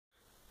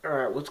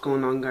Alright, what's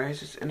going on,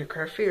 guys? It's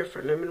Endercraft here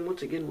for them, and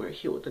once again we're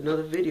here with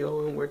another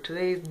video, and where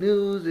today's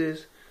news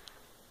is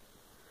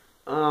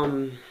by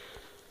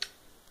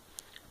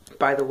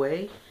the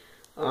way,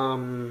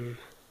 I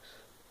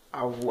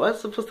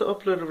was supposed to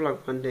upload a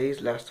vlog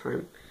Mondays last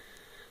time,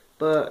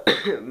 but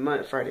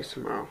Friday's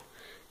tomorrow,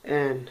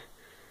 and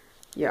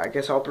yeah, I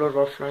guess I'll upload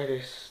about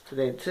Fridays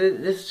today.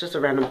 This is just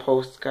a random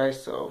post,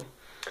 guys, so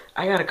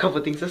I got a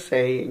couple things to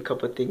say and a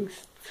couple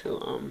things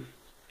to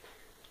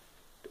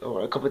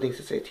or a couple things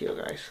to say to you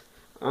guys.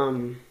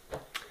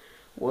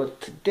 Well,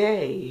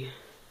 today,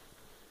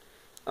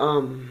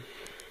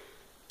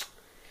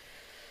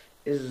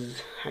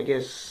 is, I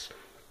guess,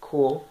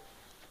 cool.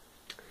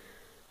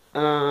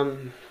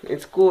 In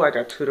school, I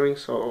got tutoring,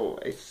 so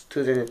it's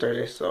Tuesday and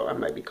Thursday, so I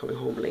might be coming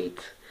home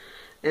late.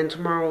 And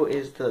tomorrow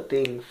is the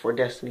thing for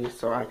Destiny,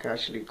 so I can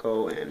actually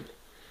go and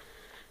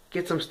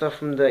get some stuff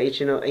from the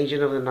Agent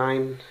of the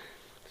Nine.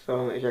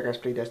 So, if you guys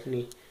play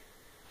Destiny.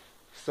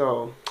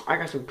 So, I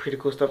got some pretty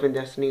cool stuff in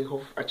Destiny.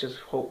 I just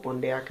hope one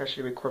day I can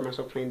actually record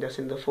myself playing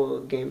Destiny, the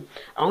full game.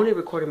 I only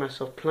recorded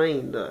myself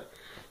playing the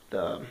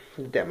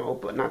demo,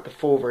 but not the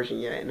full version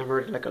yet. And I'm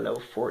already like a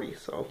level 40,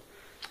 so.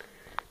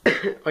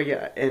 Oh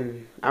yeah,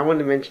 and I wanted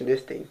to mention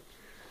this thing.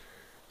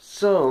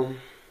 So,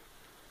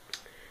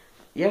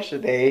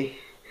 yesterday,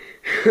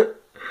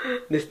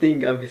 this thing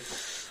got me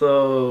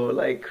so,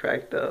 like,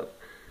 cracked up.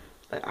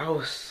 Like, I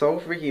was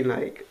so freaking,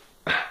 like,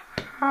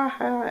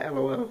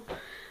 LOL.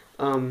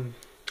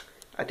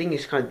 I think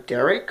it's called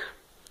Derek.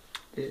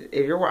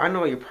 If you're, I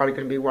know you're probably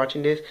gonna be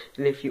watching this,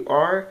 and if you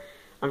are,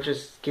 I'm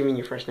just giving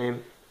you first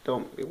name.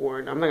 Don't be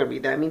warned. I'm not gonna be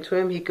that mean to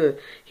him.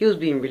 He was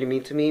being really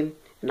mean to me,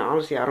 and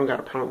honestly, I don't got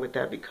a problem with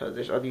that because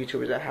there's other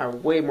YouTubers that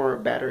have way more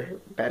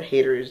bad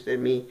haters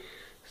than me.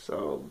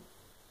 So,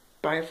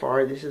 by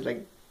far, this is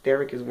like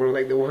Derek is one of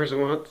like the worst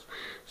ones.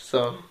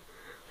 So,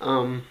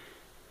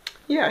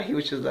 yeah, he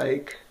was just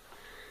like,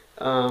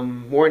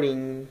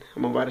 warning,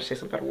 I'm about to say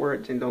some bad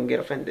words and don't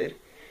get offended.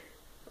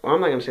 Well,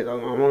 I'm not gonna say that.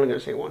 I'm only gonna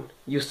say one.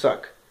 You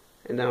suck.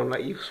 And then I'm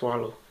like, you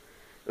swallow.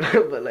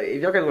 But like,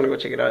 if y'all guys wanna go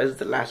check it out, this is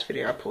the last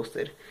video I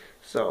posted.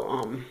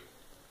 So,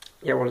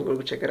 yeah, wanna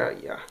go check it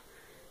out, yeah.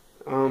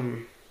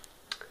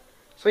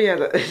 So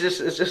yeah, it's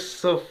just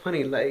so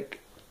funny, like,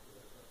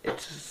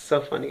 it's just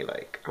so funny,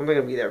 like, I'm not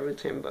gonna be that rude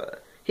to him,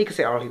 but he can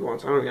say all he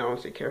wants. I don't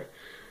honestly care.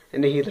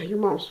 And then he's like, your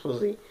mom's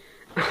pussy.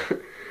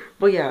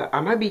 But yeah, I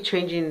might be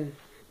changing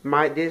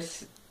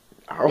this.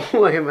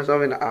 Ow, I hit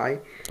myself in the eye.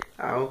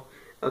 Ow.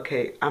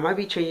 Okay, I might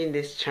be changing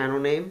this channel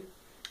name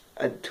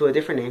to a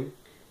different name.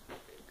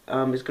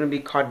 It's gonna be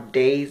called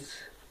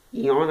Days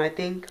Eon, I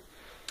think.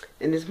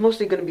 And it's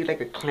mostly gonna be like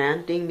a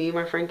clan thing me and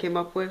my friend came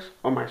up with,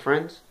 or my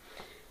friends.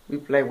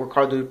 We're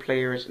Call of Duty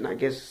players, and I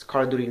guess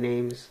Call of Duty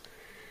names.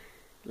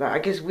 Like, I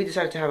guess we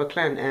decided to have a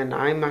clan, and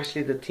I'm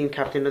actually the team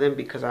captain of them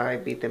because I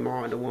beat them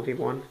all in the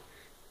 1v1.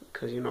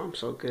 Because, you know, I'm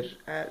so good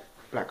at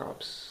Black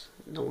Ops.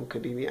 No one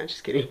could beat me, I'm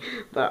just kidding.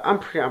 But I'm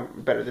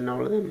better than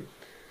all of them.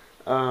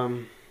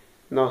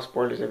 No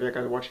spoilers if you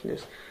guys are watching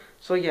this.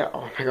 So yeah,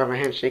 oh my god, my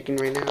hand's shaking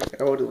right now. I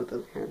gotta hold it with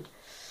the hand.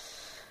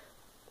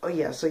 Oh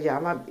yeah, so yeah,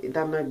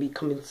 that might be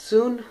coming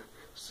soon.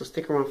 So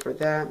stick around for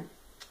that.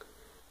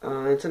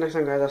 Until next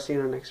time, guys, I'll see you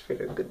in the next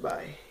video.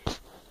 Goodbye.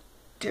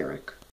 Derek.